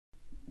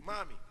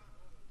Mommy.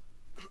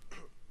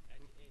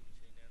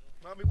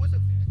 Mommy, what's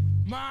a...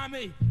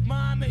 Mommy,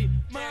 mommy,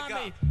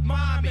 mommy,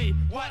 mommy,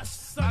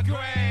 what's a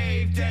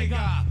grave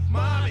digger?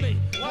 Mommy,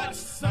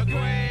 what's a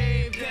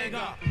grave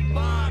digger?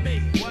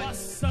 Mommy,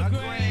 what's a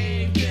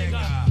grave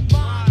digger?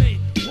 Mommy,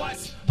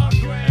 what's a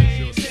grave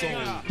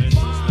digger?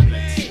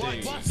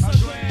 Mommy, what's a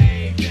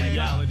grave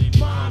digger?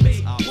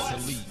 Mommy,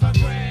 what's a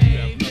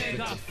grave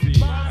digger?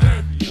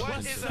 Mommy,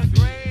 what is a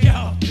grave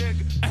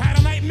digger? I had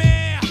a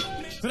nightmare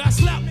that I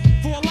slept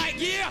for a light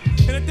year,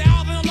 and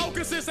 1,000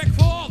 locusts that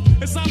crawled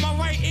inside my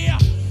right ear.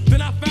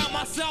 Then I found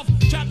myself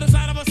trapped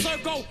inside of a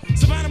circle,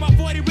 surrounded by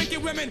 40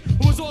 wicked women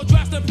who was all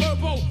dressed in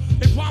purple.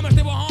 They promised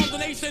they would harm the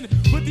nation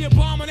with the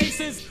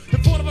abominations, the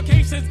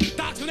fortifications,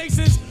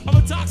 doctrinations of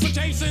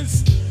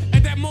intoxications.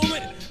 At that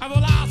moment, I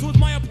realized who was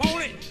my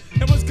opponent.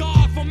 It was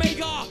God from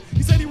Magog.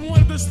 He said he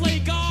wanted to slay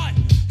God.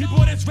 He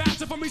brought his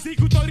rapture from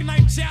Ezekiel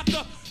 39th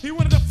chapter. He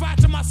wanted to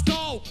fracture my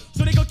skull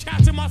so they could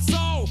capture my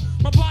soul.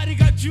 My body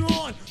got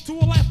drawn to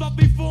a life of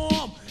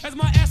form as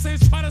my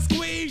essence tried to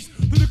squeeze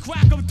through the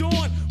crack of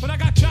dawn. But I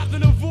got trapped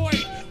in the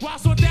void while I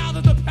saw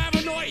thousands of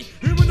paranoid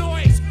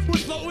humanoids who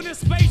was floating in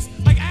space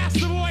like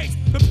asteroids.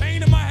 The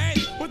pain in my head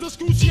was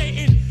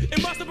excruciating.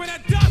 It must have been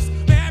that dust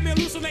that had me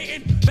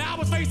hallucinating. That I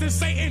was facing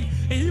Satan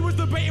and he was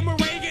debating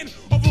with Reagan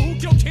over who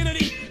killed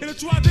Kennedy and the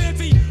true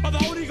identity of the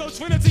Holy Ghost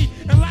Trinity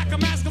and lack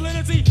of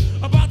masculinity.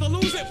 About to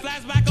lose it,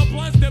 flashback of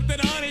blood dipped in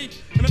honey.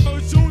 And the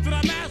first truth that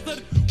I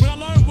mastered when I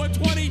learned what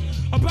 20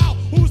 about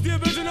who's the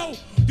original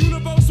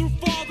universal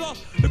father,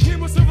 the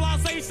cream of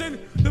civilization,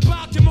 the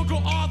biochemical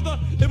author.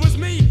 It was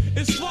me,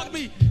 it struck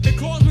me, it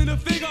caused me to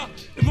figure,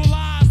 it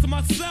realized to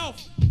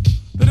myself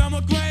that I'm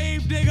a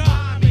grave digger.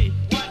 Mommy,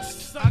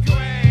 what's a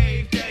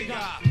grave digger?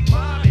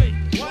 Mommy,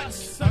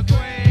 what's a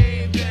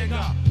grave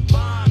digger?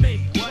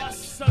 Mommy,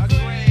 what's a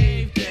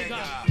grave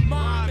digger?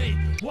 Mommy,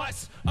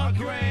 what's a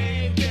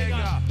grave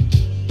digger?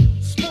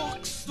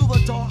 Sparks through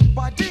the dark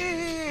by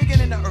digging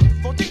in the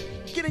earth, or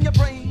digging in your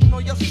brain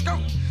or your skirt.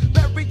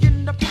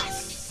 Burying the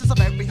past is a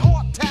very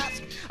hard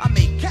task. I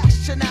make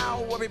cash and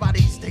now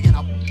everybody's digging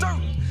up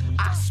dirt.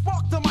 I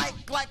spark the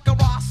mic like a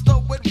roster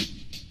with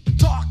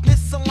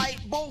darkness and light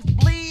both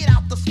bleed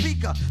out the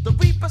speaker. The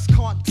reaper's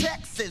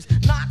context is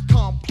not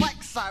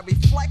complex. I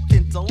reflect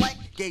intellect.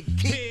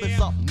 Gatekeepers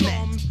up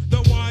next.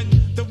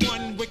 The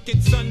one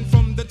wicked son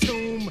from the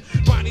tomb.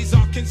 Bodies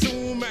are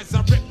consumed as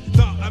I rip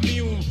the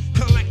immune.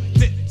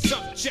 Collected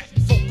subject,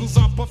 vocals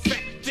are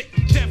perfected.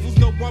 Devils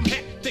know I'm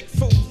hectic,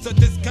 foes are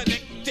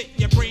disconnected.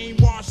 Your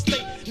brainwashed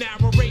state,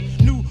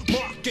 narrate new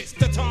markets.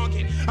 The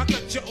target, I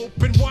cut you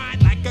open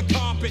wide like a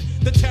carpet.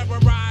 The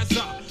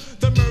terrorizer,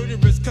 the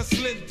murderers can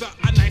slither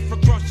a knife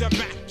across your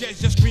back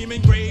as you're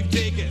screaming grave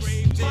diggers.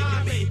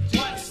 Mommy,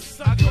 what's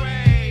a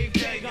grave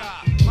digger?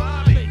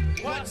 Mommy,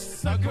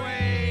 what's a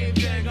grave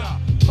digger?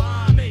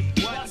 Mommy,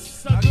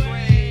 what's a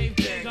grave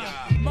digger?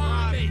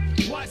 Mommy,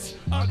 what's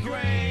a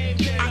grave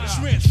digger? I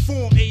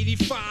transform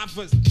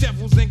 85ers,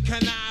 devils and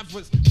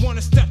connivers.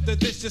 Wanna step to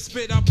this, just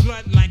spit up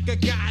blood like a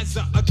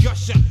geyser, a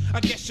gusher. I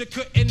guess you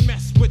couldn't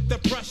mess with the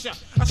pressure.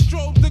 I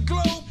strobe the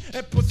globe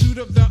in pursuit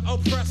of the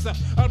oppressor.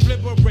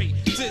 Obliterate,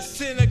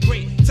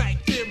 disintegrate, type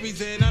theories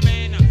in a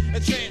manner,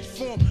 and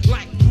transform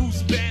like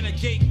Bruce Banner,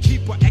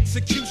 gatekeeper,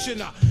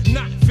 executioner,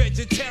 not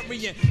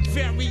vegetarian,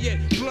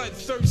 variant,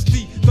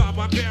 bloodthirsty, the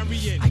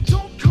barbarian. I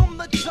don't come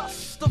to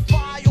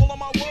justify all of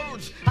my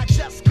words. I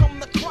just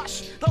come to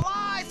crush the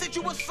lies that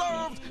you were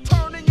served.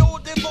 Turning your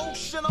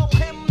devotional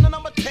hymn to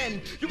number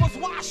 10. You was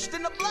washed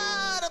in the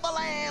blood of the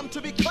lamb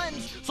to be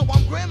cleansed. So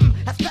I'm grim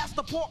as past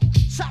the pork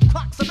shot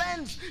clocks of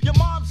ends. Your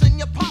moms and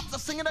your pops are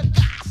singing a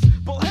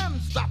gospel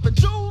hymns, dropping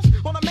jewels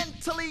on a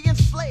mentally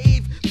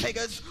enslaved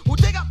piggers who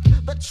dig up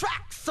the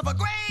tracks of a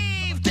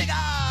grave digger.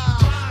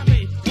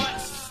 Mommy,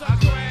 what's a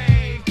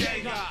grave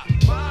digger?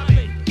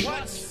 Mommy,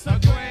 what's a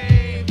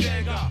grave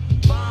digger?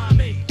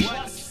 Mommy,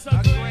 what's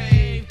a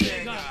grave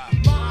digger?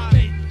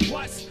 Mommy,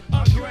 what's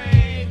a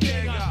grave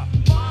digger?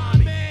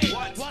 Mommy,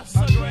 what's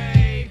a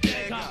grave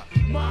digger?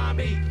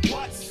 Mommy,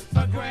 what's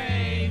a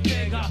grave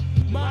digger?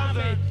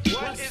 Mommy,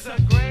 what's a